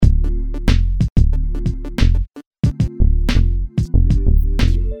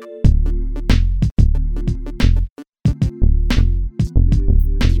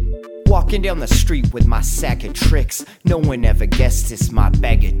walking down the street with my sack of tricks. No one ever guessed it's my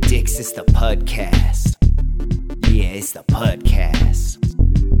bag of dicks. It's the Pudcast. Yeah, it's the Pudcast.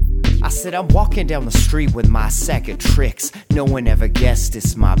 I said I'm walking down the street with my sack of tricks. No one ever guessed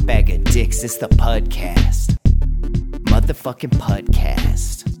it's my bag of dicks. It's the Pudcast. Motherfucking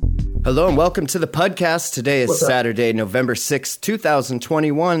Pudcast. Hello and welcome to the Pudcast. Today is Saturday, November 6th,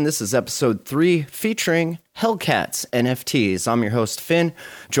 2021. This is episode 3 featuring Hellcats NFTs. I'm your host, Finn.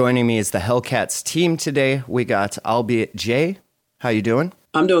 Joining me is the Hellcats team today. We got Albeit Jay. How you doing?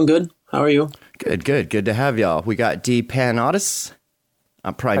 I'm doing good. How are you? Good to have y'all. We got D Panotis.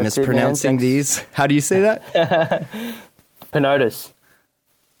 I'm probably mispronouncing these. How do you say that? Panotis.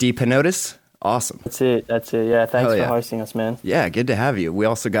 D Panotis? Awesome. That's it. Yeah, thanks for hosting us, man. Yeah, good to have you. We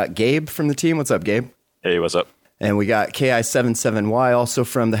also got Gabe from the team. What's up, Gabe? Hey, what's up? And we got KI77Y also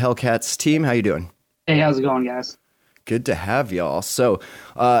from the Hellcats team. How you doing? Hey, how's it going, guys? Good to have y'all. So,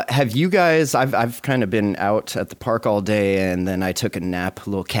 have you guys? I've kind of been out at the park all day, and then I took a nap, a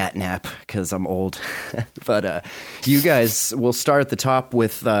little cat nap, because I'm old. But you guys, we'll start at the top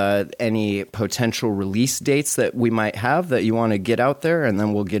with any potential release dates that we might have that you want to get out there, and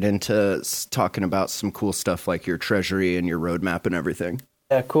then we'll get into talking about some cool stuff like your treasury and your roadmap and everything.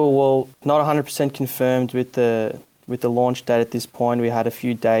 Yeah, cool. Well, not 100% confirmed with the launch date at this point. We had a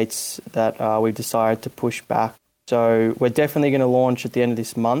few dates that we've decided to push back. So we're definitely going to launch at the end of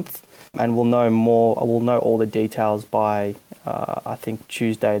this month, and we'll know more. We'll know all the details by, I think,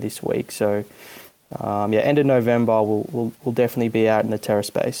 Tuesday this week. So, end of November, we'll definitely be out in the Terra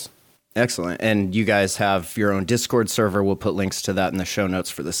space. Excellent. And you guys have your own Discord server. We'll put links to that in the show notes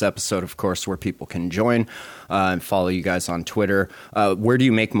for this episode, of course, where people can join and follow you guys on Twitter. Where do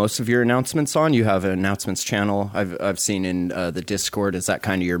you make most of your announcements on? You have an announcements channel I've seen in the Discord. Is that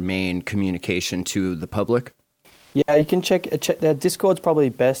kind of your main communication to the public? Yeah, you can check Discord's probably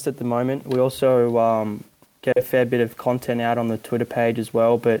best at the moment. We also get a fair bit of content out on the Twitter page as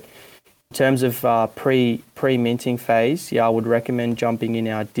well. But in terms of pre-minting phase, I would recommend jumping in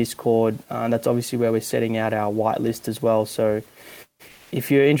our Discord. That's obviously where we're setting out our whitelist as well. So if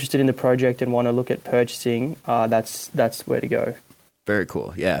you're interested in the project and want to look at purchasing, that's where to go. Very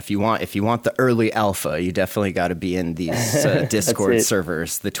cool. Yeah, if you want the early alpha, you definitely got to be in these Discord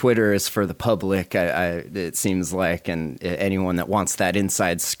servers. The Twitter is for the public, it seems like, and anyone that wants that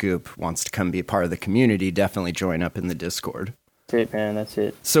inside scoop, wants to come be a part of the community, definitely join up in the Discord. That's it, man. That's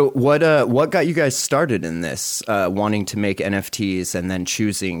it. So what got you guys started in this, wanting to make NFTs and then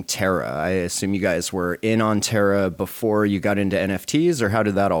choosing Terra? I assume you guys were in on Terra before you got into NFTs, or how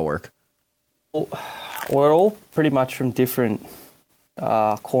did that all work? Well, we're all pretty much from different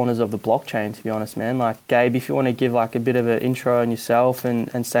corners of the blockchain, to be honest, man. Like, Gabe, if you want to give like a bit of an intro on yourself,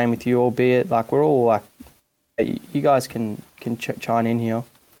 and same with you, albeit like we're all like, you guys can chime in here.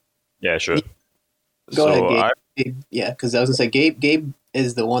 Yeah, sure. Go ahead, Gabe. Yeah, because I was gonna say Gabe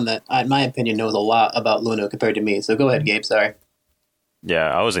is the one that, in my opinion, knows a lot about Luna compared to me. So go ahead, Gabe. Sorry.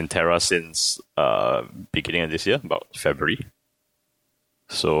 Yeah, I was in Terra since beginning of this year, about February.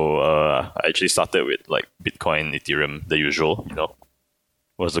 So I actually started with like Bitcoin, Ethereum, the usual,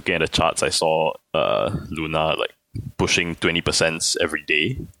 Was looking at the charts, I saw Luna like pushing 20% every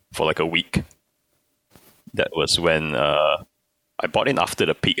day for like a week. That was when I bought in after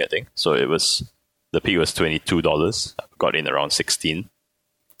the peak, I think. So the peak was $22. I got in around 16.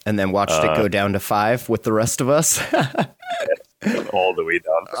 And then watched it go down to 5 with the rest of us. All the way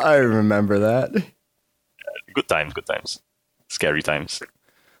down. I remember that. Good times. Scary times.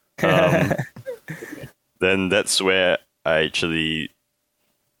 Then that's where I actually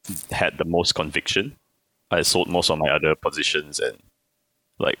had the most conviction. I sold most of my other positions and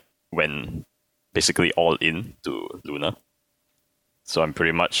like went basically all in to Luna. So I'm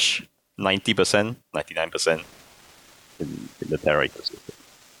pretty much 90%, 99% in the Terra ecosystem.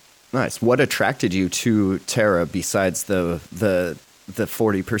 Nice. What attracted you to Terra besides the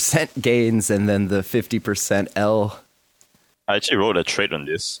 40% gains and then the 50% L? I actually wrote a thread on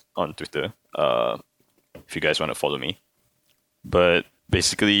this on Twitter, if you guys want to follow me. But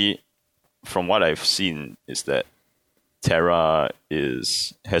basically, from what I've seen, is that Terra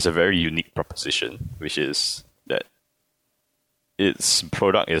has a very unique proposition, which is that its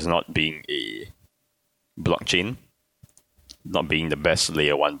product is not being a blockchain, not being the best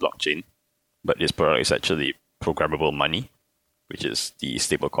layer 1 blockchain, but its product is actually programmable money, which is the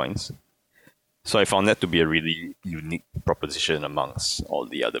stablecoins. So I found that to be a really unique proposition amongst all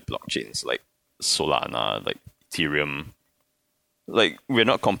the other blockchains like Solana, like Ethereum. Like, we're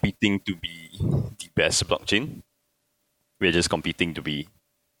not competing to be the best blockchain. We're just competing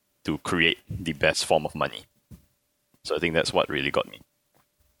to create the best form of money. So I think that's what really got me.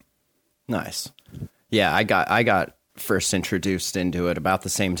 Nice. Yeah, I got first introduced into it about the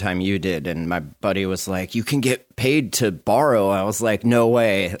same time you did, and my buddy was like, you can get paid to borrow. I was like, no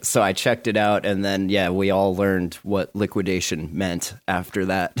way. So I checked it out, and then we all learned what liquidation meant after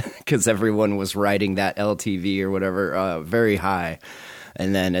that, because everyone was writing that LTV or whatever very high.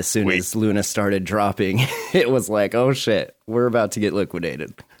 And then as soon as Luna started dropping, it was like, oh shit, we're about to get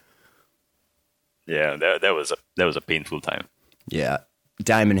liquidated. Yeah, that was a painful time. Yeah,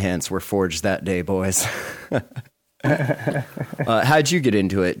 diamond hands were forged that day, boys. How'd you get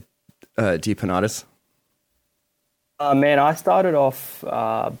into it, Deepanatis? Man, I started off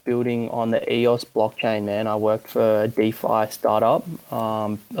building on the EOS blockchain, man. I worked for a DeFi startup,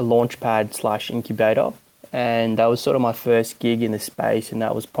 a launchpad / incubator, and that was sort of my first gig in the space, and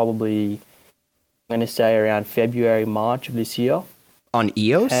that was probably, I'm going to say, around February, March of this year. On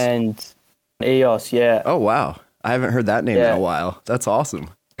EOS? And EOS, yeah. Oh, wow. I haven't heard that name in a while. That's awesome.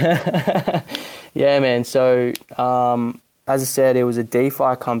 Yeah, man. So, as I said, it was a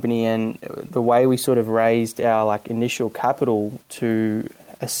DeFi company, and the way we sort of raised our initial capital to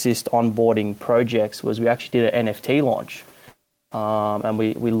assist onboarding projects was we actually did an NFT launch, and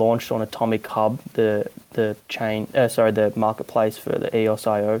we launched on Atomic Hub, the marketplace for the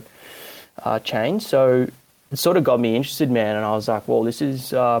EOS.io chain. So it sort of got me interested, man, and I was like, well, this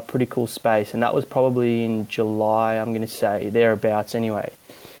is a pretty cool space, and that was probably in July, I'm going to say, thereabouts anyway.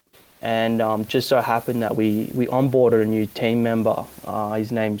 And just so happened that we onboarded a new team member.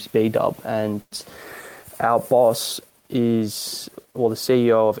 His name's B-Dub, and our boss is, well, the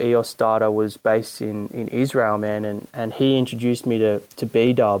CEO of EOS Data was based in Israel, man, and he introduced me to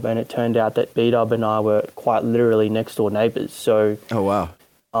B-Dub, and it turned out that B-Dub and I were quite literally next door neighbors. So, oh wow,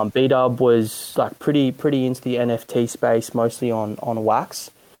 B-Dub was pretty into the NFT space, mostly on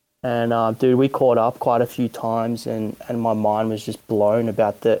Wax. And, dude, we caught up quite a few times, and my mind was just blown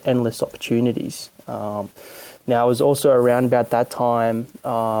about the endless opportunities. Now, it was also around about that time,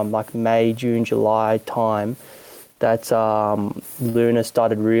 May, June, July time, that Luna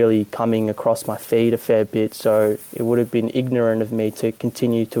started really coming across my feed a fair bit, so it would have been ignorant of me to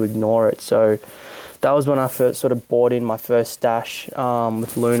continue to ignore it. So that was when I first sort of bought in my first stash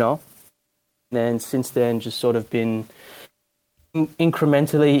with Luna. And then since then, just sort of been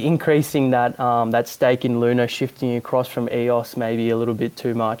incrementally increasing that stake in Luna, shifting across from EOS maybe a little bit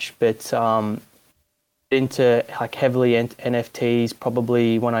too much, but into heavily NFTs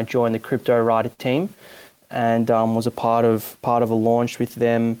probably when I joined the Crypto Rider team, and was a part of a launch with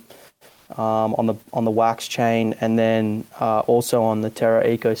them on the Wax chain, and then also on the Terra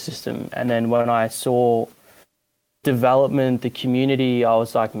ecosystem. And then when I saw development, the community, I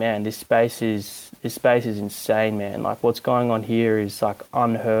was like, man, this space is insane, man. What's going on here is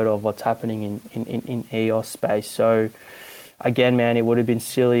unheard of, what's happening in EOS space. So again, man, it would have been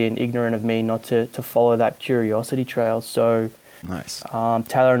silly and ignorant of me not to follow that curiosity trail. So nice.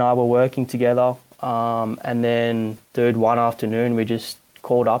 Taylor and I were working together, and then, dude, one afternoon we just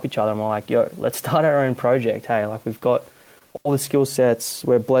called up each other and we're like, yo, let's start our own project. Hey, we've got all the skill sets,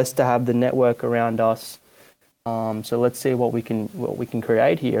 we're blessed to have the network around us. So let's see what we can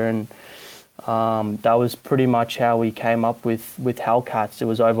create here. And that was pretty much how we came up with Hellcats. It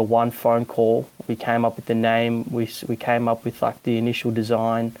was over one phone call. We came up with the name. We came up with the initial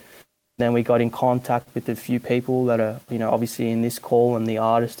design. Then we got in contact with a few people that are, obviously in this call, and the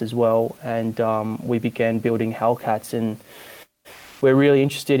artist as well. And we began building Hellcats. And we're really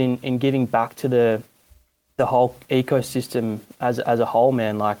interested in giving back to the whole ecosystem as a whole,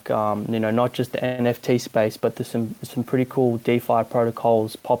 man. Not just the NFT space, but there's some pretty cool DeFi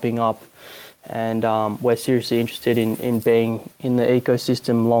protocols popping up, and we're seriously interested in being in the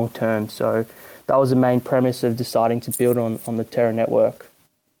ecosystem long term. So that was the main premise of deciding to build on the Terra network.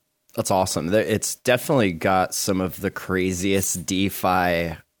 That's awesome. It's definitely got some of the craziest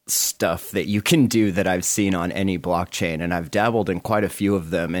DeFi stuff that you can do that I've seen on any blockchain, and I've dabbled in quite a few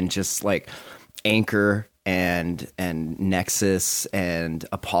of them, and just Anchor and Nexus and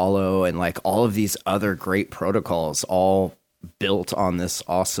Apollo and all of these other great protocols, all built on this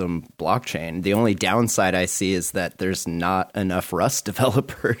awesome blockchain. The only downside I see is that there's not enough Rust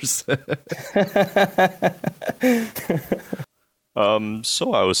developers.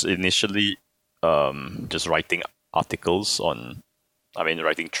 So I was initially just writing articles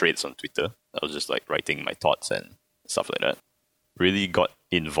writing trades on Twitter. I was just writing my thoughts and stuff like that. Really got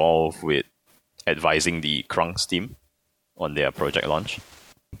involved with advising the Krunks team on their project launch.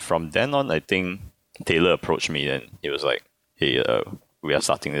 From then on, I think Taylor approached me and he was like, hey, we are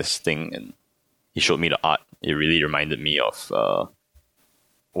starting this thing, and he showed me the art. It really reminded me of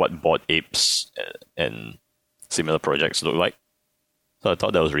what Bored Apes and similar projects look like. So I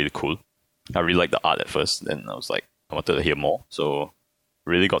thought that was really cool. I really liked the art at first. Then I was like, I wanted to hear more. So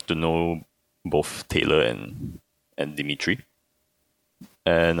really got to know both Taylor and Dimitri.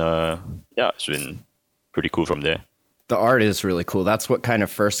 And it's been pretty cool from there. The art is really cool. That's what kind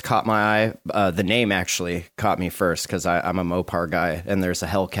of first caught my eye. The name actually caught me first because I'm a Mopar guy, and there's a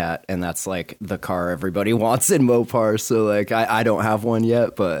Hellcat, and that's like the car everybody wants in Mopar. So like I don't have one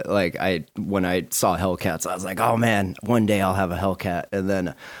yet, but like when I saw Hellcats, I was like, oh man, one day I'll have a Hellcat. And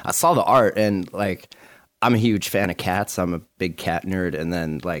then I saw the art, and like I'm a huge fan of cats. I'm a big cat nerd. And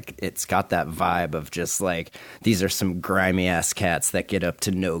then like it's got that vibe of just like, these are some grimy ass cats that get up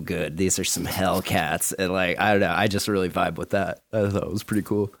to no good. These are some hell cats. And like, I don't know. I just really vibe with that. I thought it was pretty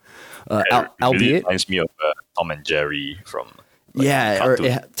cool. It really reminds me of Tom and Jerry from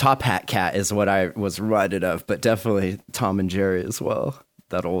Top Hat Cat is what I was reminded of, but definitely Tom and Jerry as well.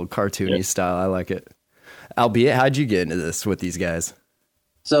 That old cartoony style. I like it. Albeit, how'd you get into this with these guys?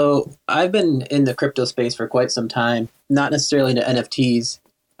 So I've been in the crypto space for quite some time, not necessarily into NFTs.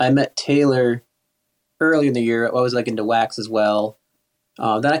 I met Taylor early in the year. I was like into wax as well.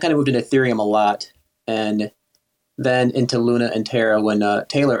 Then I kind of moved into Ethereum a lot, and then into Luna and Terra when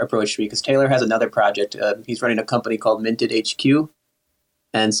Taylor approached me, because Taylor has another project. He's running a company called Minted HQ.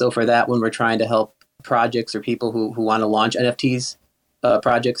 And so for that, when we're trying to help projects or people who want to launch NFTs,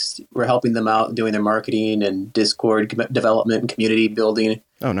 projects, we're helping them out, doing their marketing and Discord development and community building.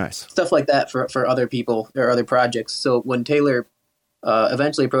 Oh, nice. Stuff like that for other people or other projects. So when Taylor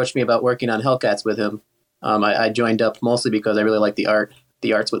eventually approached me about working on Hellcats with him, I joined up mostly because I really like the art.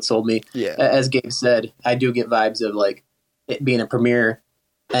 The art's what sold me. Yeah. As Gabe said, I do get vibes of like it being a premier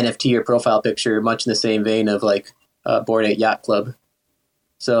NFT or profile picture, much in the same vein of like Bored Ape Yacht Club.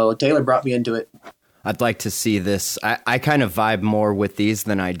 So Taylor brought me into it. I'd like to see this. I kind of vibe more with these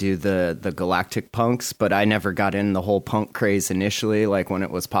than I do the Galactic Punks, but I never got in the whole punk craze initially, like when it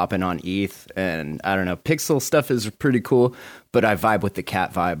was popping on ETH. And I don't know, pixel stuff is pretty cool, but I vibe with the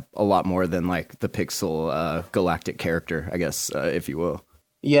cat vibe a lot more than like the pixel galactic character, I guess, if you will.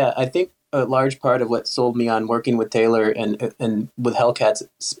 Yeah, I think a large part of what sold me on working with Taylor and with Hellcats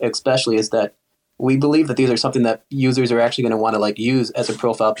especially is that we believe that these are something that users are actually going to want to like use as a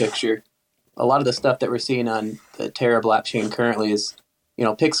profile picture. A lot of the stuff that we're seeing on the Terra blockchain currently is,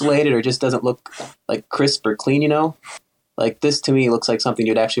 pixelated or just doesn't look like crisp or clean, Like this to me looks like something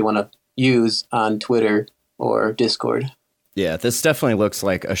you'd actually want to use on Twitter or Discord. Yeah, this definitely looks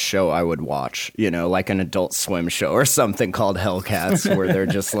like a show I would watch, like an Adult Swim show or something called Hellcats, where they're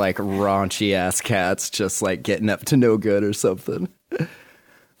just like raunchy ass cats just like getting up to no good or something.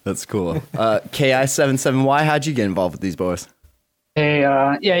 That's cool. KI77Y, how'd you get involved with these boys? Hey,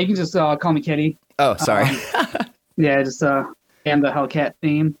 you can just call me Kitty. Oh, sorry. Just and the Hellcat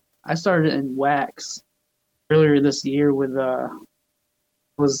theme. I started in wax earlier this year with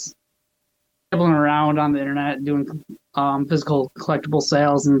was dabbling around on the internet doing physical collectible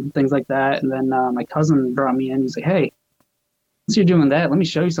sales and things like that. And then my cousin brought me in. He's like, "Hey, since you're doing that, let me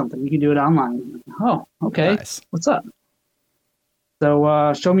show you something. You can do it online." Like, oh, okay. Nice. What's up?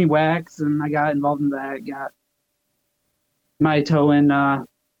 So show me wax, and I got involved in that. Got my toe in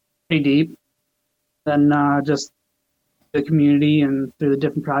pretty deep. Then just the community and through the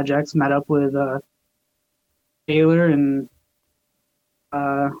different projects, met up with Taylor and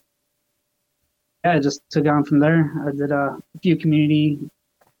just took on from there. I did a few community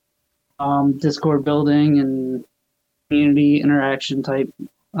Discord building and community interaction type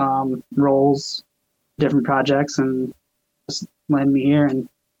roles, different projects, and just landed me here. And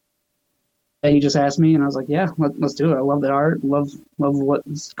he just asked me, and I was like, "Yeah, let's do it. I love the art, love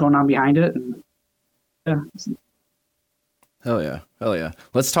what's going on behind it." And Hell yeah.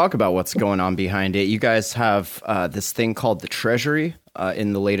 Let's talk about what's going on behind it. You guys have this thing called the Treasury.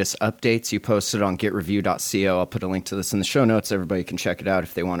 In the latest updates you posted on getreview.co. I'll put a link to this in the show notes. Everybody can check it out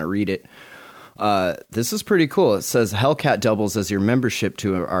if they want to read it. This is pretty cool. It says Hellcat doubles as your membership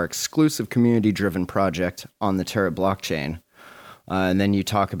to our exclusive community-driven project on the Terra blockchain. And then you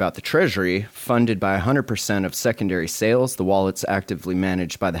talk about the Treasury, funded by 100% of secondary sales. The wallet's actively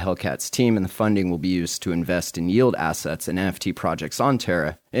managed by the Hellcats team, and the funding will be used to invest in yield assets and NFT projects on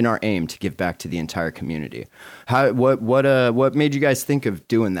Terra in our aim to give back to the entire community. What made you guys think of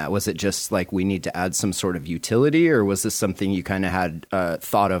doing that? Was it just like we need to add some sort of utility, or was this something you kind of had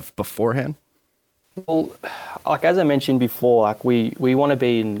thought of beforehand? Well, like as I mentioned before, like we want to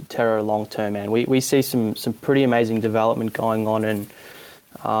be in Terra long term, man. We see some pretty amazing development going on, and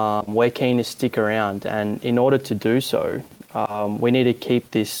we're keen to stick around. And in order to do so, we need to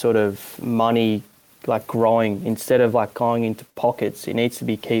keep this sort of money like growing instead of like going into pockets. It needs to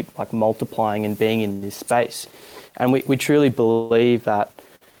keep like multiplying and being in this space. And we truly believe that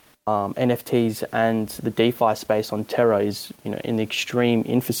NFTs and the DeFi space on Terra is, in the extreme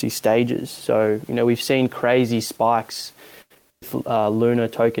infancy stages. So, we've seen crazy spikes with Luna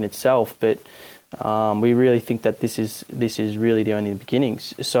token itself, but we really think that this is really the only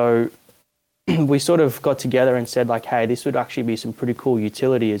beginnings. So we sort of got together and said, like, hey, this would actually be some pretty cool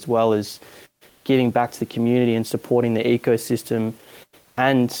utility, as well as giving back to the community and supporting the ecosystem,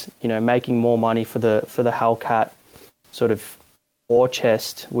 and making more money for the Hellcat sort of war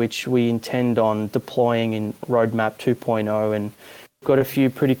chest, which we intend on deploying in Roadmap 2.0, and got a few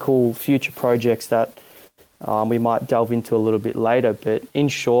pretty cool future projects that we might delve into a little bit later. But in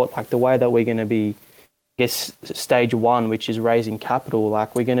short, like, the way that we're going to be, I guess, stage one, which is raising capital,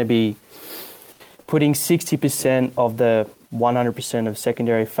 like, we're going to be putting 60% of the 100% of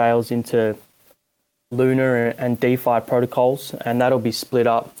secondary fails into Luna and DeFi protocols, and that'll be split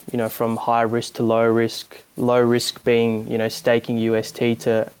up, from high risk to low risk. Low risk being, staking UST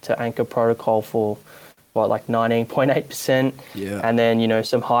to Anchor protocol for 19.8%, and then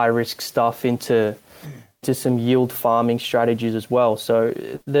some high risk stuff into some yield farming strategies as well. So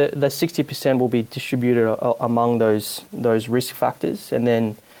the 60% will be distributed among those risk factors, and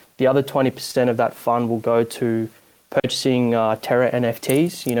then the other 20% of that fund will go to purchasing Terra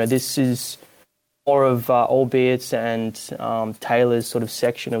NFTs. This is more of Albeit and Taylor's sort of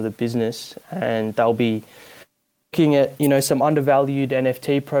section of the business, and they'll be looking at some undervalued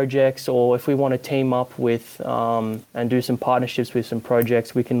NFT projects, or if we want to team up with and do some partnerships with some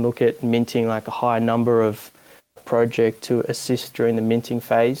projects, we can look at minting like a high number of project to assist during the minting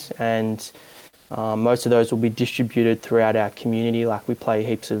phase, and most of those will be distributed throughout our community. Like, we play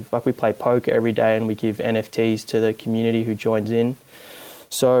poker every day, and we give NFTs to the community who joins in.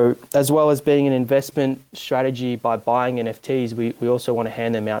 So as well as being an investment strategy by buying NFTs, we also want to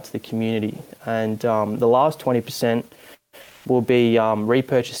hand them out to the community. And the last 20% will be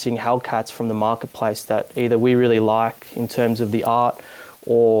repurchasing Hellcats from the marketplace that either we really like in terms of the art,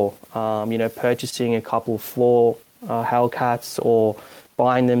 or purchasing a couple of floor Hellcats, or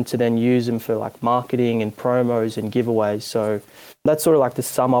buying them to then use them for like marketing and promos and giveaways. So that's sort of like the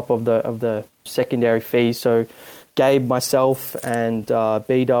sum up of the secondary fees. So Gabe, myself, and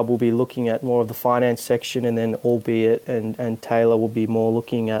B-Dub will be looking at more of the finance section, and then Albeit and Taylor will be more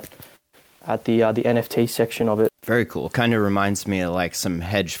looking at the NFT section of it. Very cool. Kind of reminds me of like some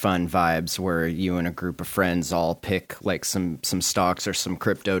hedge fund vibes, where you and a group of friends all pick like some stocks or some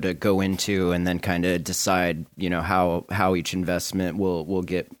crypto to go into, and then kind of decide, how each investment will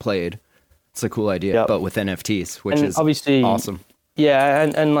get played. It's a cool idea, but with NFTs, which is obviously awesome. Yeah,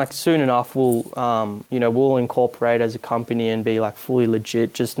 and like soon enough we'll we'll incorporate as a company and be like fully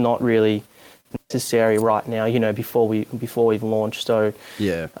legit, just not really necessary right now, before we've launched. So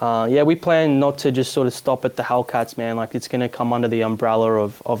we plan not to just sort of stop at the Hellcats, man. Like, it's going to come under the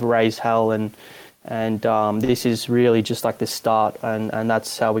umbrella of Raise Hell, and this is really just like the start, and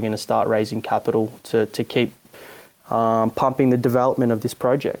that's how we're going to start raising capital to keep pumping the development of this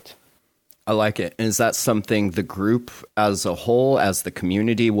project. I like it. And is that something the group as a whole, as the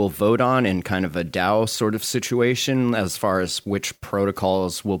community, will vote on in kind of a DAO sort of situation, as far as which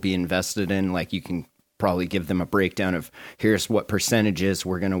protocols will be invested in? Like, you can probably give them a breakdown of, here's what percentages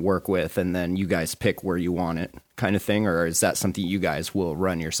we're going to work with, and then you guys pick where you want it, kind of thing? Or is that something you guys will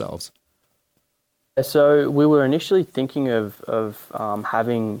run yourselves? So we were initially thinking of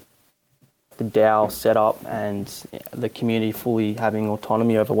having the DAO set up and the community fully having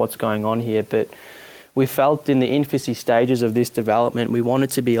autonomy over what's going on here, but we felt in the infancy stages of this development, we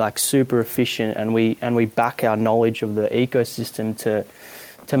wanted to be like super efficient, and we back our knowledge of the ecosystem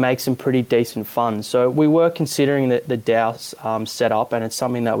to make some pretty decent funds. So we were considering the DAO set up, and it's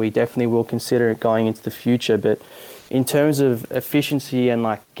something that we definitely will consider going into the future. But in terms of efficiency and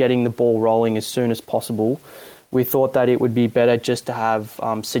like getting the ball rolling as soon as possible, we thought that it would be better just to have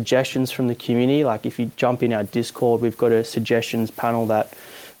suggestions from the community. Like, if you jump in our Discord, we've got a suggestions panel that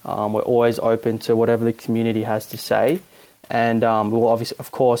we're always open to whatever the community has to say. And we'll obviously,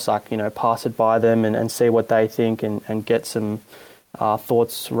 of course, pass it by them and see what they think, and get some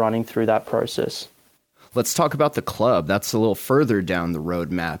thoughts running through that process. Let's talk about the club. That's a little further down the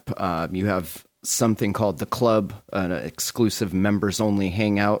roadmap. You have something called the club, an exclusive members-only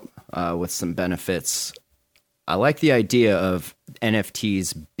hangout with some benefits. I like the idea of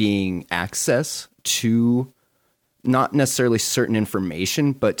NFTs being access to not necessarily certain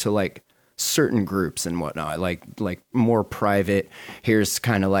information, but to like certain groups and whatnot, like more private. Here's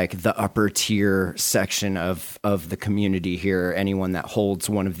kind of like the upper tier section of the community here. Anyone that holds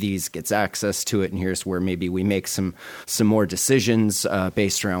one of these gets access to it. And here's where maybe we make some more decisions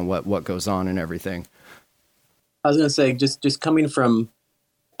based around what goes on and everything. I was going to say, just coming from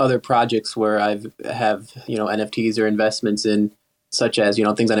other projects where have NFTs or investments in, such as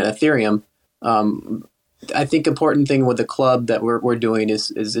things on Ethereum. I think important thing with the club that we're doing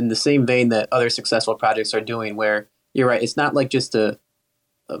is in the same vein that other successful projects are doing, where you're right, it's not like just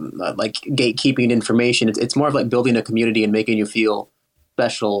like gatekeeping information. It's more of like building a community and making you feel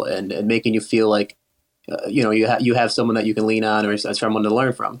special and making you feel like you have someone that you can lean on or as someone to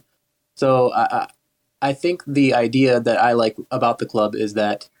learn from. So I think the idea that I like about the club is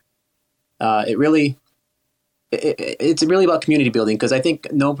that it's really about community building, because I think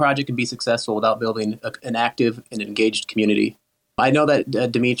no project can be successful without building an active and engaged community. I know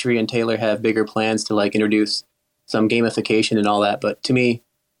that Dimitri and Taylor have bigger plans to like introduce some gamification and all that, but to me,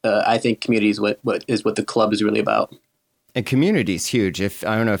 I think community is what the club is really about. And community is huge.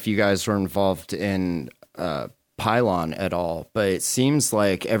 I don't know if you guys were involved in Pylon at all, but it seems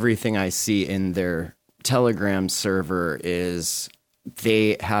like everything I see in their Telegram server is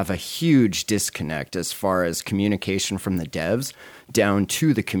they have a huge disconnect as far as communication from the devs down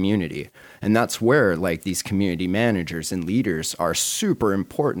to the community. And that's where like these community managers and leaders are super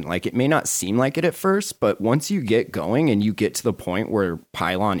important. Like it may not seem like it at first, but once you get going and you get to the point where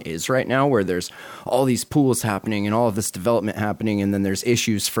Pylon is right now, where there's all these pools happening and all of this development happening, and then there's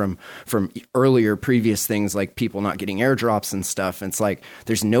issues from earlier previous things like people not getting airdrops and stuff. And it's like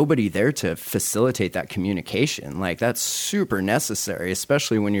there's nobody there to facilitate that communication. Like that's super necessary,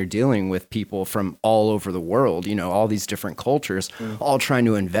 especially when you're dealing with people from all over the world, all these different cultures, all trying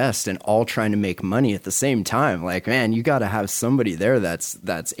to invest and all trying to make money at the same time. Like, man, you got to have somebody there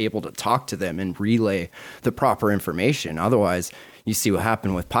that's able to talk to them and relay the proper information. Otherwise, you see what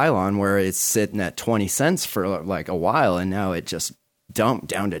happened with Pylon, where it's sitting at 20 cents for like a while, and now it just dumped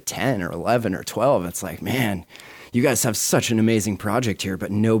down to 10 or 11 or 12. It's like, man, you guys have such an amazing project here,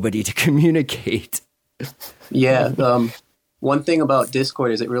 but nobody to communicate. Yeah. One thing about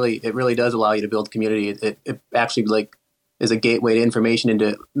Discord is it really does allow you to build community. It actually like is a gateway to information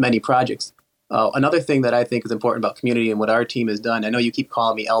into many projects. Another thing that I think is important about community and what our team has done, I know you keep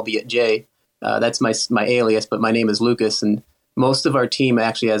calling me Albeit J. That's my alias, but my name is Lucas, and most of our team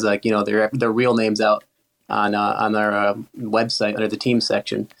actually has like their real names out on our website under the team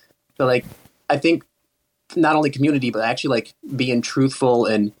section. So like I think not only community, but actually like being truthful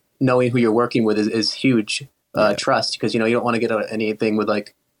and knowing who you're working with is huge. Trust, because you don't want to get anything with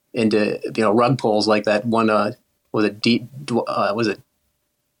like into rug pulls like that one. Was it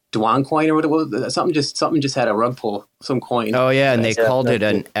Dwan coin or what it was? Something just had a rug pull, some coin. Oh yeah, and they called it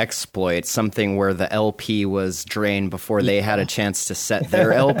an exploit, something where the LP was drained before they had a chance to set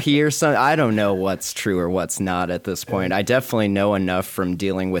their LP or something. I don't know what's true or what's not at this point. I definitely know enough from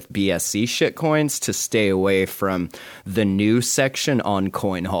dealing with BSC shitcoins to stay away from the new section on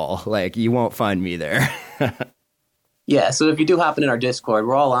CoinHall. Like you won't find me there. Yeah, so if you do hop in our Discord,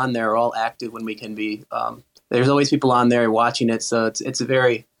 we're all on there, we're all active when we can be. There's always people on there watching it, so it's a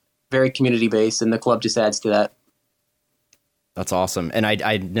very, very community based, and the club just adds to that. That's awesome. And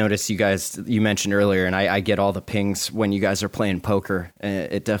I noticed you mentioned earlier, and I get all the pings when you guys are playing poker.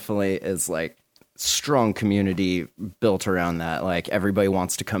 And it definitely is like strong community built around that. Like everybody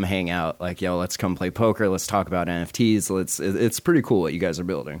wants to come hang out. Like, yo, let's come play poker. Let's talk about NFTs. It's pretty cool what you guys are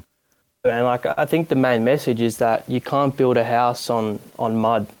building. And like I think the main message is that you can't build a house on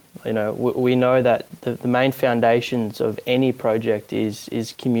mud. We know that the main foundations of any project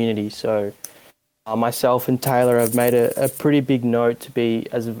is community. So myself and Taylor have made a pretty big note to be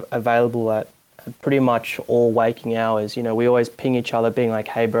as available at pretty much all waking hours. We always ping each other being like,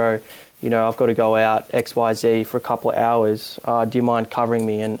 hey, bro, I've got to go out XYZ for a couple of hours. Do you mind covering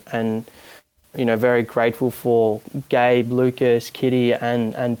me? And very grateful for Gabe, Lucas, Kitty,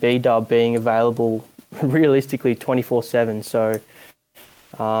 and B-Dub being available realistically 24/7. So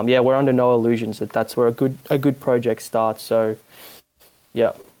we're under no illusions that that's where a good project starts. So,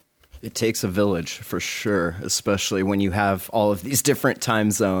 yeah. It takes a village for sure, especially when you have all of these different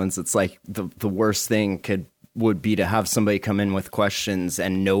time zones. It's like the worst thing would be to have somebody come in with questions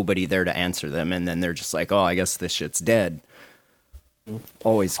and nobody there to answer them, and then they're just like, oh, I guess this shit's dead.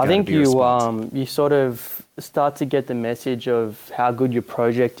 Always. I think you sort of start to get the message of how good your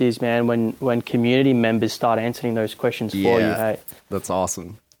project is, man, when community members start answering those questions for you. Hey, that's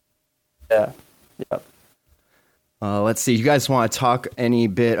awesome. Yeah. Let's see. You guys want to talk any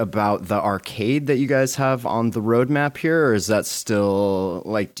bit about the arcade that you guys have on the roadmap here, or is that still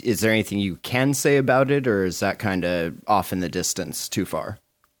like? Is there anything you can say about it, or is that kind of off in the distance, too far?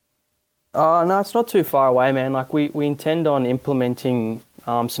 No, it's not too far away, man. Like we intend on implementing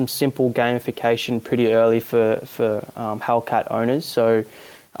some simple gamification pretty early for Hellcat owners. So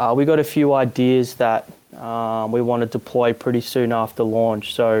we got a few ideas that we want to deploy pretty soon after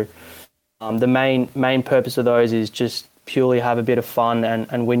launch. So the main purpose of those is just purely have a bit of fun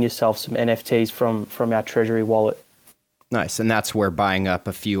and win yourself some NFTs from our treasury wallet. Nice. And that's where buying up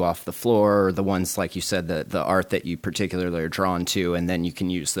a few off the floor, or the ones, like you said, the art that you particularly are drawn to, and then you can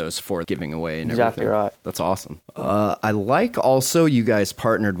use those for giving away and exactly everything. Right. That's awesome. I like also you guys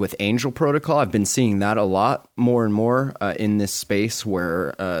partnered with Angel Protocol. I've been seeing that a lot more and more in this space,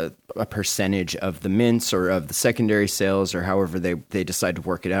 where a percentage of the mints or of the secondary sales, or however they decide to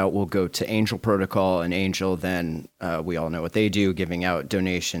work it out, will go to Angel Protocol, and Angel then, we all know what they do, giving out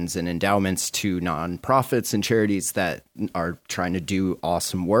donations and endowments to nonprofits and charities that are trying to do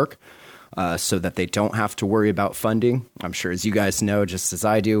awesome work, so that they don't have to worry about funding. I'm sure, as you guys know, just as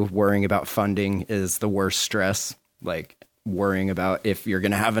I do, worrying about funding is the worst stress. Like, worrying about if you're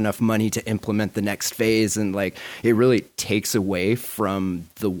going to have enough money to implement the next phase, and like, it really takes away from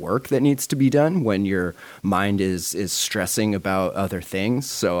the work that needs to be done when your mind is stressing about other things.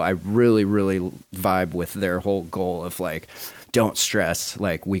 So I really vibe with their whole goal of like, don't stress,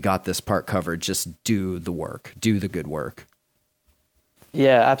 like, we got this part covered, just do the work, do the good work.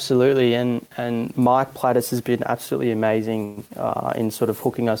 Yeah, absolutely. And Mike Plattis has been absolutely amazing in sort of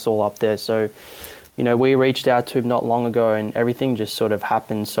hooking us all up there. So, you know, we reached out to him not long ago, and everything just sort of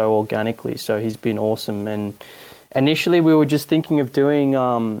happened so organically. So he's been awesome. And initially we were just thinking of doing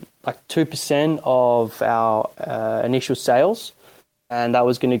like 2% of our initial sales, and that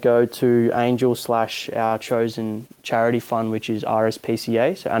was going to go to Angel / our chosen charity fund, which is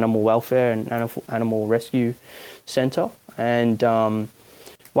RSPCA, so Animal Welfare and Animal Rescue Centre. And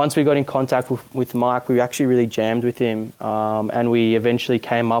once we got in contact with Mike, we actually really jammed with him, and we eventually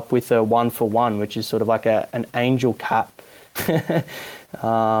came up with a 1-for-1, which is sort of like an angel cat.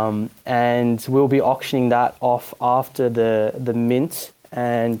 And we'll be auctioning that off after the mint,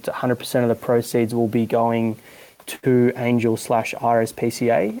 and 100% of the proceeds will be going to Angel /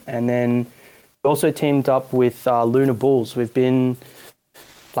 RSPCA. And then we also teamed up with Lunar Bulls. We've been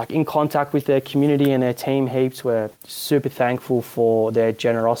like in contact with their community and their team heaps. We're super thankful for their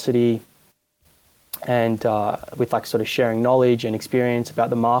generosity and with like sort of sharing knowledge and experience about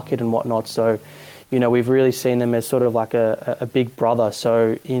the market and whatnot. So, you know, we've really seen them as sort of like a big brother.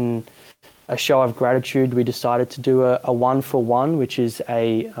 So in a show of gratitude, we decided to do a 1-for-1, which is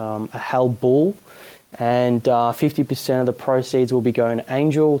a Hell Bull, and 50% of the proceeds will be going to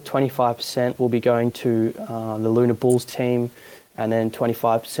Angel, 25% will be going to the Lunar Bulls team, and then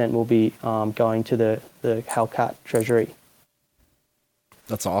 25% will be going to the Hellcat treasury.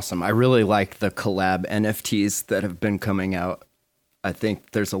 That's awesome. I really like the collab NFTs that have been coming out. I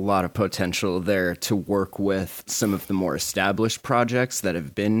think there's a lot of potential there to work with some of the more established projects that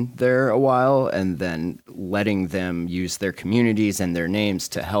have been there a while, and then letting them use their communities and their names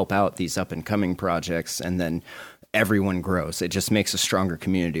to help out these up and coming projects, and then everyone grows. It just makes a stronger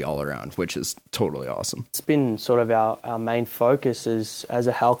community all around, which is totally awesome. It's been sort of our main focus as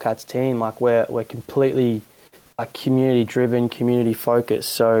a Hellcats team. Like, we're completely community driven, community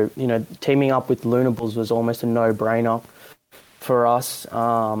focused. So, you know, teaming up with Lunar Bulls was almost a no-brainer for us.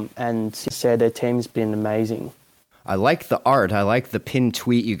 And as I said, their team's been amazing. I like the art. I like the pinned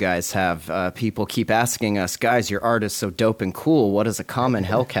tweet you guys have. People keep asking us, guys, your art is so dope and cool. What does a common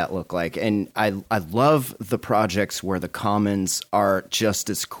Hellcat look like? And I love the projects where the commons are just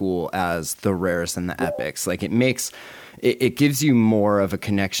as cool as the rares and the epics. Like, it gives you more of a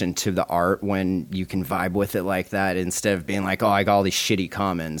connection to the art when you can vibe with it like that, instead of being like, oh, I got all these shitty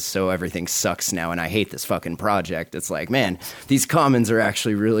commons, so everything sucks now and I hate this fucking project. It's like, man, these commons are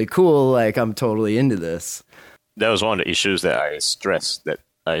actually really cool. Like, I'm totally into this. That was one of the issues that I stressed, that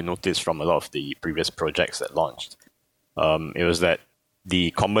I noticed from a lot of the previous projects that launched. It was that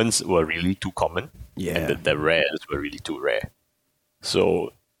the commons were really too common, and the rares were really too rare.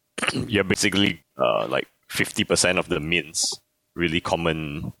 So you're basically like 50% of the mints, really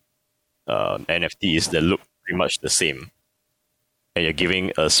common NFTs that look pretty much the same. And you're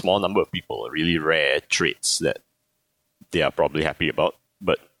giving a small number of people really rare traits that they are probably happy about,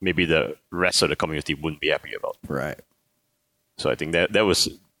 but maybe the rest of the community wouldn't be happy about. Right. So I think that was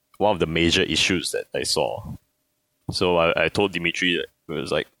one of the major issues that I saw. So I told Dimitri that it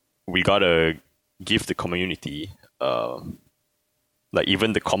was like, we gotta give the community, like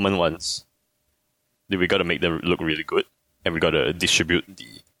even the common ones, we gotta make them look really good, and we gotta distribute the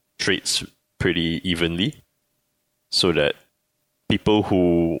traits pretty evenly, so that people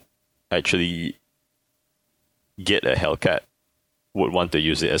who actually get a Hellcat would want to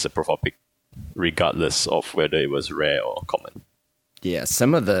use it as a profile pic, regardless of whether it was rare or common. Yeah,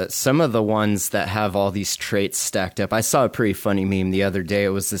 some of the ones that have all these traits stacked up. I saw a pretty funny meme the other day. It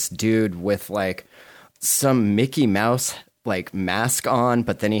was this dude with like some Mickey Mouse like mask on,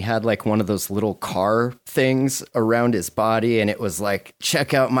 but then he had like one of those little car things around his body, and it was like,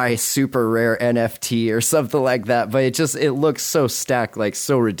 check out my super rare NFT or something like that. But it looks so stacked, like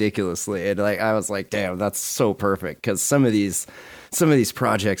so ridiculously, and like I was like, damn, that's so perfect, because some of these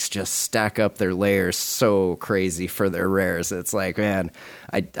projects just stack up their layers so crazy for their rares. It's like, man,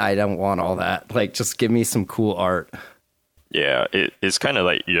 I don't want all that. Like, just give me some cool art. Yeah, it's kind of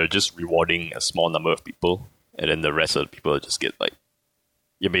like you're just rewarding a small number of people, and then the rest of the people just get like,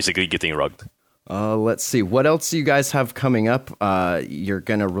 you're basically getting rugged. Let's see. What else do you guys have coming up? You're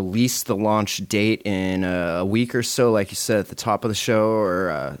going to release the launch date in a week or so, like you said at the top of the show,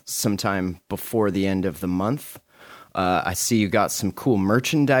 or sometime before the end of the month. I see you got some cool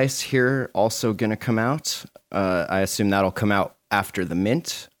merchandise here also going to come out. I assume that'll come out after the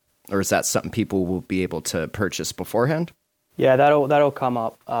mint, or is that something people will be able to purchase beforehand? Yeah, that'll come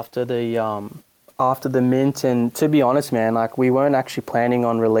up after the mint. And to be honest, man, like we weren't actually planning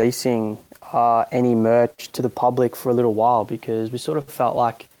on releasing any merch to the public for a little while, because we sort of felt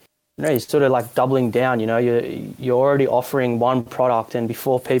like, you know, you're sort of like doubling down. You know, you're already offering one product, and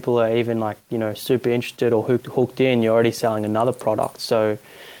before people are even like, you know, super interested or hooked in, you're already selling another product. So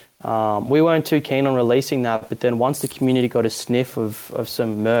we weren't too keen on releasing that, but then once the community got a sniff of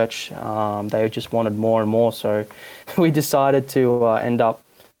some merch, they just wanted more and more. So we decided to end up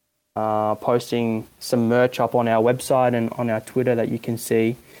posting some merch up on our website and on our Twitter that you can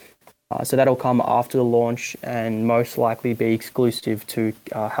see. So that'll come after the launch and most likely be exclusive to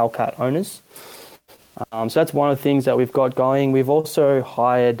Hellcat owners. So that's one of the things that we've got going. We've also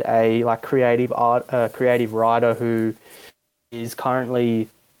hired a creative writer who is currently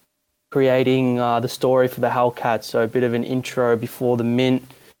creating the story for the Hellcats. So a bit of an intro before the mint.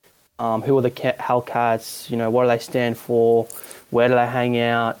 Who are the Hellcats? You know, what do they stand for? Where do they hang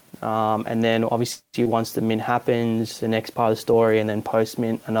out? And then obviously once the mint happens, the next part of the story, and then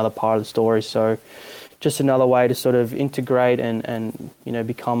post-mint, another part of the story. So just another way to sort of integrate and you know,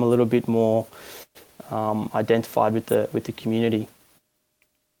 become a little bit more identified with the community.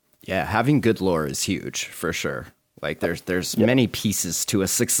 Yeah, having good lore is huge for sure. Like there's many pieces to a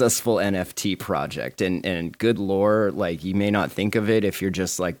successful NFT project, and good lore, like you may not think of it if you're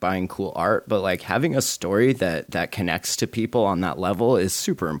just like buying cool art, but like having a story that connects to people on that level is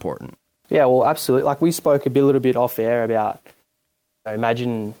super important. Yeah, well, absolutely. Like we spoke a little bit off air about,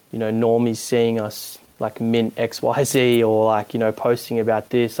 imagine, you know, normies seeing us like mint XYZ or like, you know, posting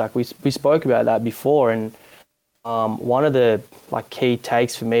about this. Like we spoke about that before, and one of the like key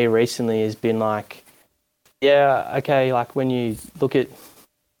takes for me recently has been like, yeah, okay, like when you look at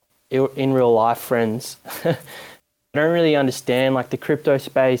in real life friends, I don't really understand like the crypto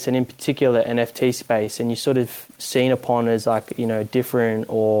space and in particular NFT space, and you're sort of seen upon as like, you know, different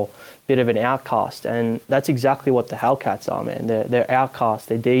or a bit of an outcast. And that's exactly what the Hellcats are, man. They're outcasts,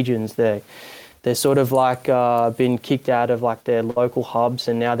 they're degens, they're sort of like been kicked out of like their local hubs,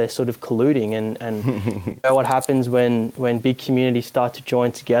 and now they're sort of colluding. And you know what happens when big communities start to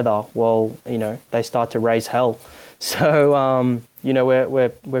join together? Well, you know, they start to raise hell. So you know,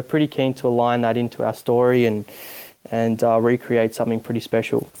 we're pretty keen to align that into our story and recreate something pretty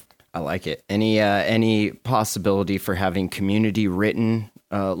special. I like it. Any possibility for having community written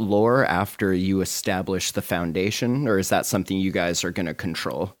lore after you establish the foundation, or is that something you guys are going to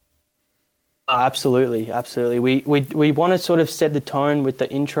control? Absolutely. We want to sort of set the tone with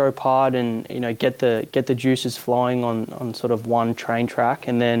the intro part, and you know, get the juices flowing on sort of one train track,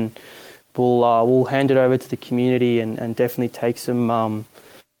 and then we'll hand it over to the community and definitely take some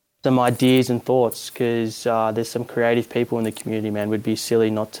ideas and thoughts, because there's some creative people in the community, man. We'd be silly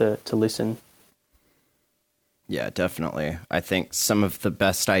not to listen. Yeah, definitely. I think some of the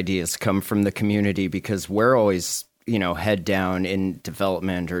best ideas come from the community, because we're always, you know, head down in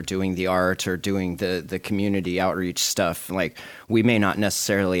development or doing the art or doing the community outreach stuff. Like, we may not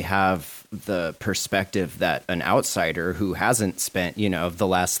necessarily have the perspective that an outsider who hasn't spent, you know, the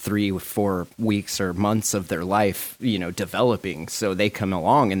last 3-4 weeks or months of their life, you know, developing. So they come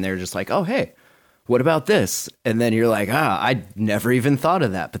along and they're just like, oh, hey, what about this? And then you're like, I never even thought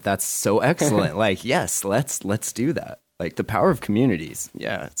of that, but that's so excellent. Like, yes, let's do that. Like, the power of communities.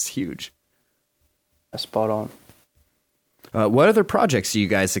 Yeah, it's huge. Spot on. What other projects are you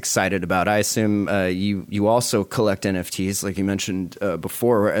guys excited about? I assume you also collect NFTs, like you mentioned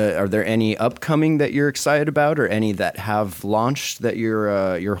before. Are there any upcoming that you're excited about, or any that have launched that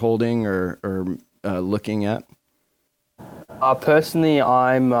you're holding or looking at? Personally,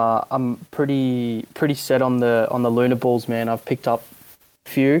 I'm pretty set on the Lunar Balls, man. I've picked up a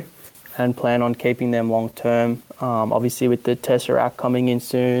few. and plan on keeping them long term. Obviously with the Tesseract coming in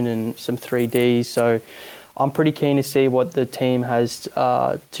soon and some 3Ds, so I'm pretty keen to see what the team has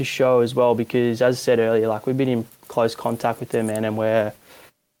to show as well, because as I said earlier, like we've been in close contact with them, man, and we're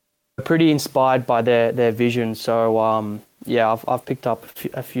pretty inspired by their vision. So yeah, I've picked up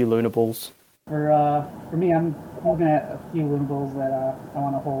a few Lunables. For me, I'm looking at a few Lunables that I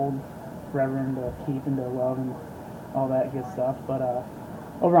want to hold forever and to keep and to love and all that good stuff. But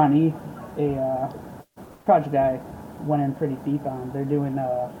over on ETH, a project I went in pretty deep on, they're doing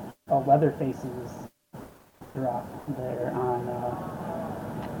a Leather Faces drop there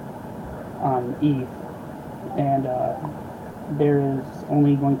on ETH, and there is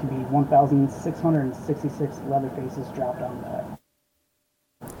only going to be 1,666 Leather Faces dropped on that.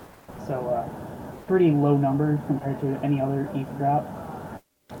 So pretty low number compared to any other ETH drop.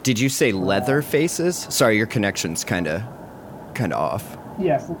 Did you say leather faces? Sorry, your connection's kind of off.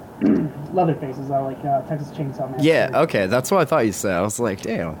 Yes, Leather Faces are like Texas Chainsaw Massacre. Yeah, okay, that's what I thought you said. I was like,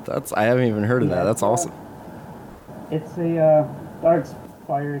 damn, I haven't even heard of that. That's awesome. It's a art's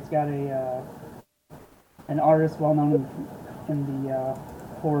fire. It's got an artist well known in the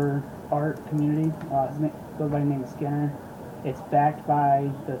horror art community. His name goes by the name of Skinner. It's backed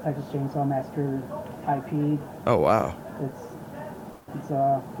by the Texas Chainsaw Massacre IP. Oh wow. It's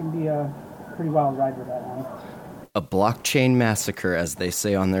can be a pretty wild ride with that one. A blockchain massacre, as they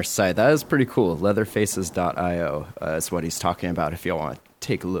say on their site. That is pretty cool. Leatherfaces.io is what he's talking about if you want to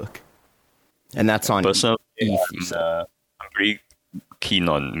take a look. And that's on Personally, ETH. I'm pretty keen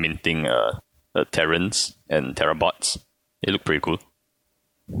on minting Terrans and Terabots. They look pretty cool.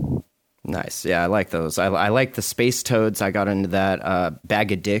 Nice. Yeah, I like those. I like the Space Toads. I got into that.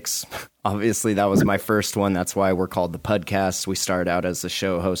 Bag of Dicks. Obviously, that was my first one. That's why we're called the Pudcast. We started out as a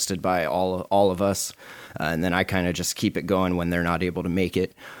show hosted by all of us. And then I kind of just keep it going when they're not able to make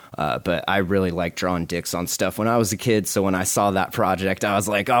it. But I really like drawing dicks on stuff when I was a kid. So when I saw that project, I was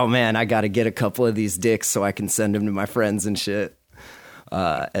like, oh, man, I got to get a couple of these dicks so I can send them to my friends and shit.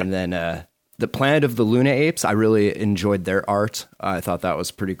 And then the Planet of the Luna Apes, I really enjoyed their art. I thought that was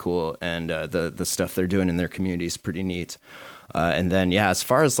pretty cool. And the stuff they're doing in their community is pretty neat. And then, yeah, as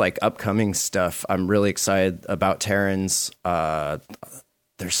far as like upcoming stuff, I'm really excited about Terrans.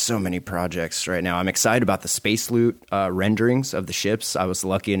 There's so many projects right now. I'm excited about the Space Loot renderings of the ships. I was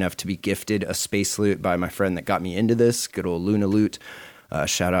lucky enough to be gifted a Space Loot by my friend that got me into this, good old Luna Loot.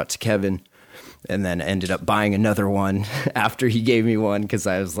 Shout out to Kevin. And then ended up buying another one after he gave me one because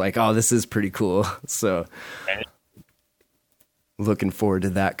I was like, oh, this is pretty cool. So looking forward to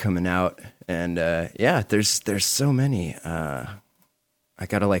that coming out. And yeah, there's so many. I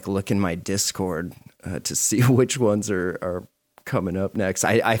got to like look in my Discord to see which ones are coming up next.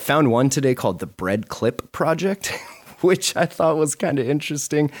 I found one today called the Bread Clip Project, which I thought was kind of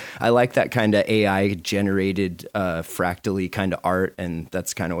interesting. I like that kind of AI generated fractally kind of art, and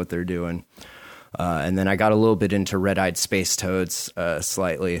that's kind of what they're doing. And then I got a little bit into Red-Eyed Space Toads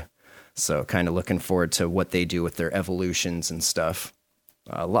slightly, so kind of looking forward to what they do with their evolutions and stuff.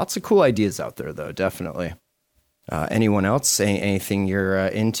 Lots of cool ideas out there, though, definitely. Anyone else? Anything you're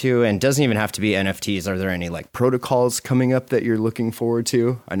into? And doesn't even have to be NFTs. Are there any like protocols coming up that you're looking forward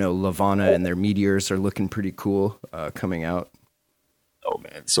to? I know Lavana and their meteors are looking pretty cool coming out. Oh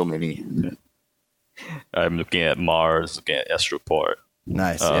man, so many. I'm looking at Mars, looking at Astroport.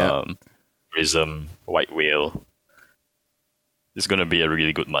 Nice, yeah. Prism, White Whale. It's going to be a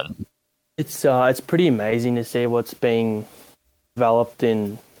really good month. It's pretty amazing to see what's being developed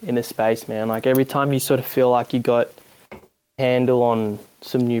in the space, man. Like every time you sort of feel like you got a handle on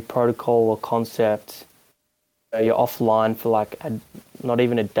some new protocol or concept, you're offline for like not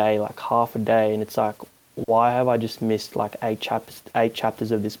even a day, like half a day, and it's like, why have I just missed like eight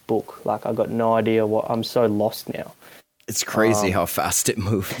chapters of this book? Like I got no idea I'm so lost now. It's crazy how fast it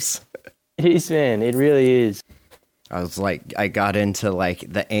moves. It is, man. It really is. I was like, I got into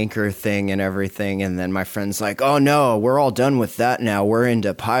like the anchor thing and everything, and then my friend's like, oh no, we're all done with that now. We're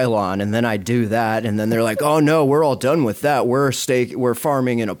into Pylon, and then I do that, and then they're like, oh no, we're all done with that. We're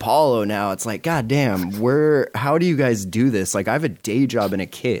farming in Apollo now. It's like, god damn, how do you guys do this? Like, I have a day job and a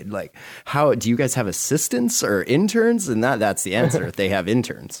kid. Like, how do you guys have assistants or interns? And that's the answer. They have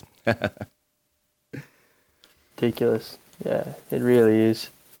interns. Ridiculous. Yeah, it really is.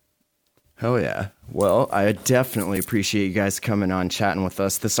 Oh, yeah. Well, I definitely appreciate you guys coming on, chatting with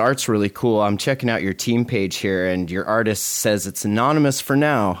us. This art's really cool. I'm checking out your team page here, and your artist says it's anonymous for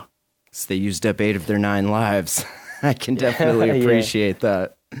now. So they used up 8 of their 9 lives. I can definitely appreciate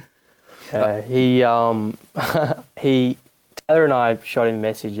that. Taylor and I shot him a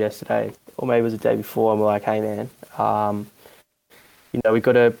message yesterday, or maybe it was the day before, and we're like, hey, man, we've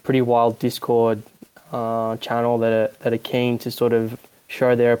got a pretty wild Discord channel that are keen to sort of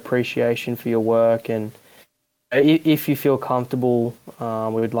show their appreciation for your work, and if you feel comfortable,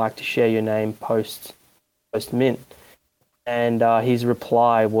 we would like to share your name post mint. And his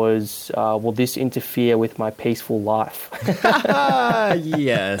reply was, will this interfere with my peaceful life?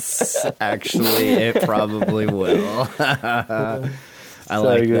 Yes, actually, it probably will. I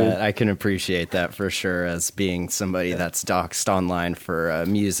like that. I can appreciate that for sure, as being somebody that's doxxed online for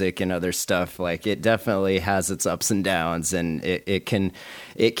music and other stuff. Like, it definitely has its ups and downs, and it can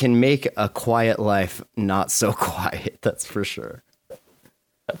make a quiet life not so quiet. That's for sure.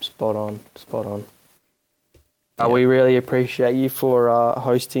 Spot on. Yeah. We really appreciate you for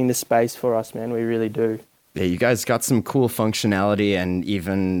hosting the space for us, man. We really do. Yeah, you guys got some cool functionality and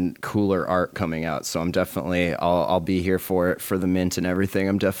even cooler art coming out. So I'm definitely, I'll be here for it, for the mint and everything.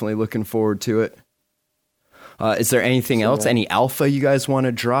 I'm definitely looking forward to it. Is there anything else, any alpha you guys want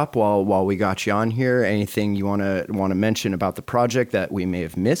to drop while we got you on here? Anything you want to mention about the project that we may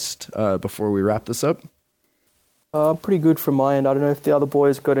have missed before we wrap this up? Pretty good from my end. I don't know if the other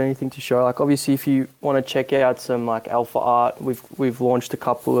boys got anything to show. Like, obviously, if you want to check out some like alpha art, we've launched a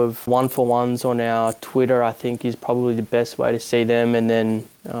couple of 1-for-1s on our Twitter. I think is probably the best way to see them. And then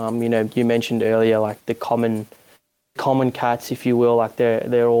you mentioned earlier like the common cats, if you will, like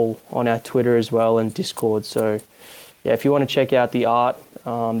they're all on our Twitter as well and Discord. So yeah, if you want to check out the art,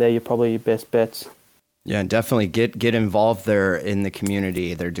 they're probably your best bets. Yeah, and definitely get involved there in the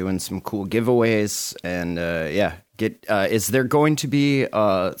community. They're doing some cool giveaways, and is there going to be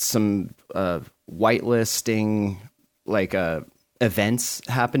some whitelisting like events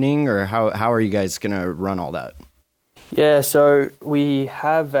happening, or how are you guys gonna run all that? Yeah, so we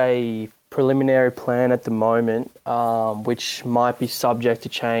have a preliminary plan at the moment, which might be subject to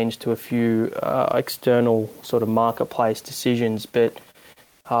change to a few external sort of marketplace decisions, but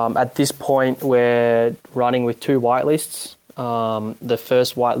at this point, we're running with 2 whitelists. The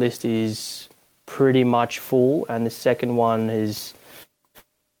first whitelist is pretty much full, and the second one is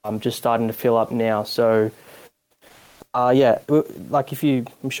just starting to fill up now. So, like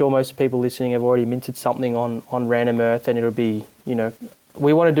I'm sure most people listening have already minted something on Random Earth, and it'll be,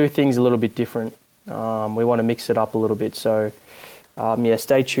 we want to do things a little bit different. We want to mix it up a little bit. So,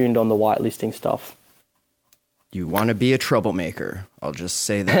 stay tuned on the whitelisting stuff. You want to be a troublemaker. I'll just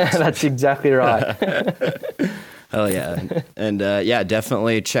say that. That's exactly right. Hell yeah. And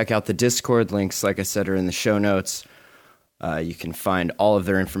definitely check out the Discord. Links, like I said, are in the show notes. You can find all of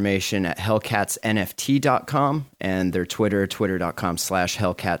their information at hellcatsnft.com and their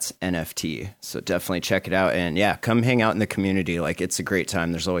twitter.com/hellcatsnft. So definitely check it out. And yeah, come hang out in the community. Like, it's a great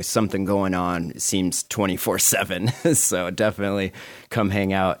time. There's always something going on. It seems 24/7. So definitely come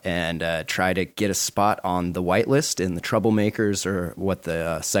hang out and try to get a spot on the whitelist in the troublemakers, or what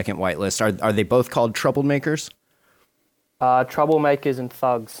the second whitelist. Are they both called troublemakers? Troublemakers and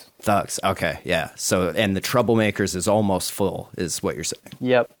thugs. Thugs, okay, yeah. So, and the troublemakers is almost full, is what you're saying?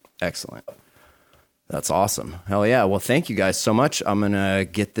 Yep. Excellent. That's awesome. Hell yeah. Well, thank you guys so much. I'm going to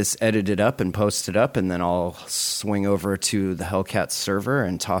get this edited up and posted up, and then I'll swing over to the Hellcats server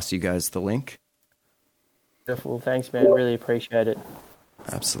and toss you guys the link. Beautiful. Thanks, man. Really appreciate it.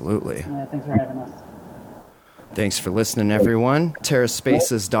 Absolutely. Yeah, thanks for having us. Thanks for listening, everyone.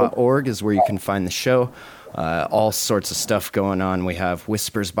 TerraSpaces.org is where you can find the show. All sorts of stuff going on. We have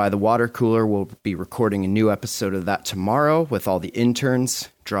Whispers by the Water Cooler. We'll be recording a new episode of that tomorrow with all the interns,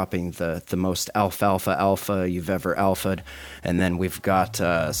 dropping the most alpha you've ever alpha'd. And then we've got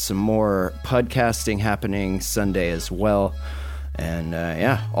some more podcasting happening Sunday as well. And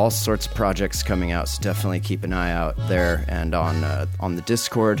all sorts of projects coming out. So definitely keep an eye out there, and on the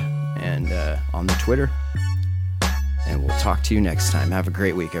Discord and on the Twitter. And we'll talk to you next time. Have a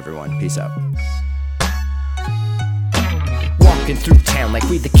great week, everyone. Peace out. Walking through town like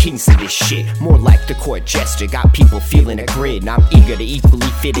we the kings of this shit. More like the court jester, got people feeling a grid. And I'm eager to equally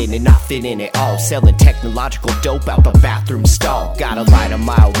fit in and not fit in at all. Selling technological dope out the bathroom stall. Got a line a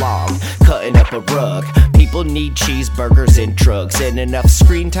mile long, cutting up a rug. People need cheeseburgers and drugs, and enough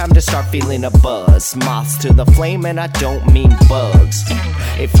screen time to start feeling a buzz. Moths to the flame, and I don't mean bugs.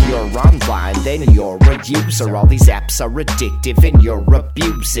 If you're online, then you're a user. All these apps are addictive and you're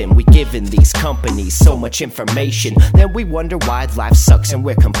abusing. We giving these companies so much information, then we wonder why life sucks and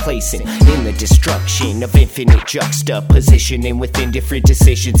we're complacent. In the destruction of infinite juxtapositioning within different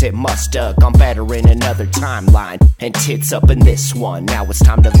decisions, it must have gone better in another timeline. And tits up in this one, now it's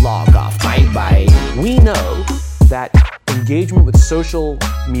time to log off. Bye bye. We know that engagement with social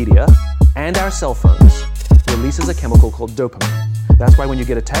media and our cell phones releases a chemical called dopamine. That's why when you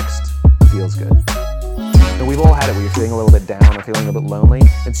get a text, it feels good. And we've all had it where you're feeling a little bit down or feeling a little bit lonely.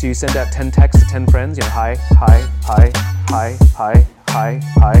 And so you send out 10 texts to 10 friends, hi, hi, hi, hi, hi, hi,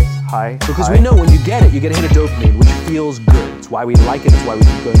 hi, hi. Because we know when you get it, you get a hit of dopamine, which feels good. It's why we like it, it's why we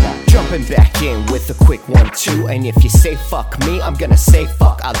keep going back. Jumping back in with a quick 1-2, and if you say fuck me, I'm gonna say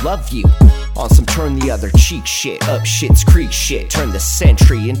fuck I love you. On some turn the other cheek shit, up shit's creek shit. Turn the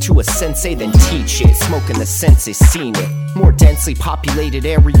sentry into a sensei, then teach it. Smoking the senses, seen it. More densely populated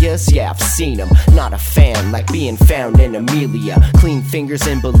areas, yeah, I've seen them. Not a fan, like being found in Amelia. Clean fingers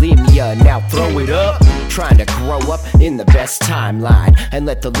and bulimia, now throw it up. Trying to grow up in the best timeline and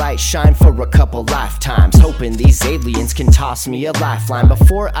let the light shine for a couple lifetimes. Hoping these aliens can toss me a lifeline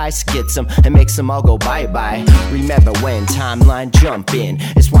before ice gets them and makes them all go bye-bye. Remember when timeline jumping,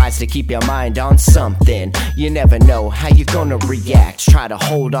 it's wise to keep your mind on something. You never know how you're gonna react. Try to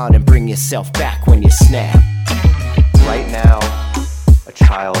hold on and bring yourself back when you snap. Right now, a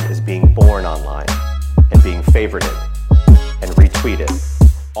child is being born online and being favorited and retweeted,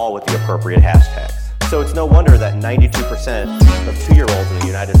 all with the appropriate hashtags. So it's no wonder that 92% of 2-year-olds in the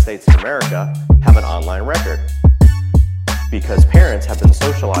United States of America have an online record, because parents have been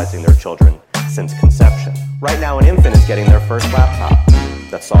socializing their children since conception. Right now, an infant is getting their first laptop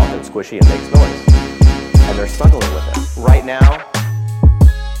that's soft and squishy and makes noise, and they're snuggling with it. Right now,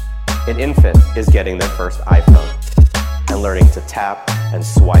 an infant is getting their first iPhone and learning to tap and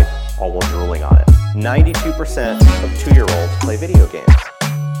swipe all while drooling on it. 92% of 2-year-olds play video games,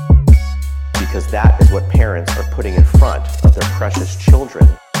 because that is what parents are putting in front of their precious children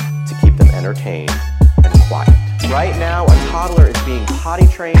to keep them entertained and quiet. Right now, a toddler is being potty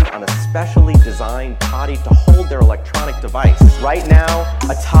trained on a specially designed potty to hold their electronic device. Right now,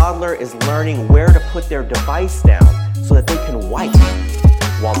 a toddler is learning where to put their device down so that they can wipe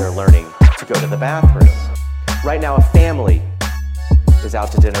while they're learning to go to the bathroom. Right now, a family is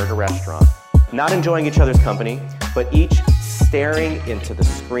out to dinner at a restaurant, not enjoying each other's company, but each staring into the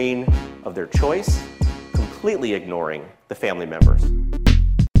screen of their choice, completely ignoring the family members.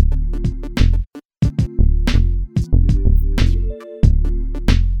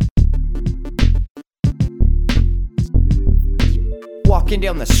 Walking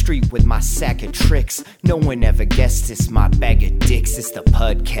down the street with my sack of tricks. No one ever guessed it's my bag of dicks. It's the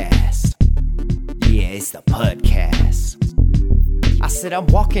Pudcast. Yeah, it's the Pudcast. I said I'm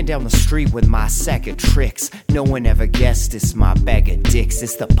walking down the street with my sack of tricks. No one ever guessed it's my bag of dicks.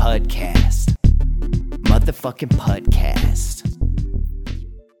 It's the Pudcast. Motherfucking Pudcast.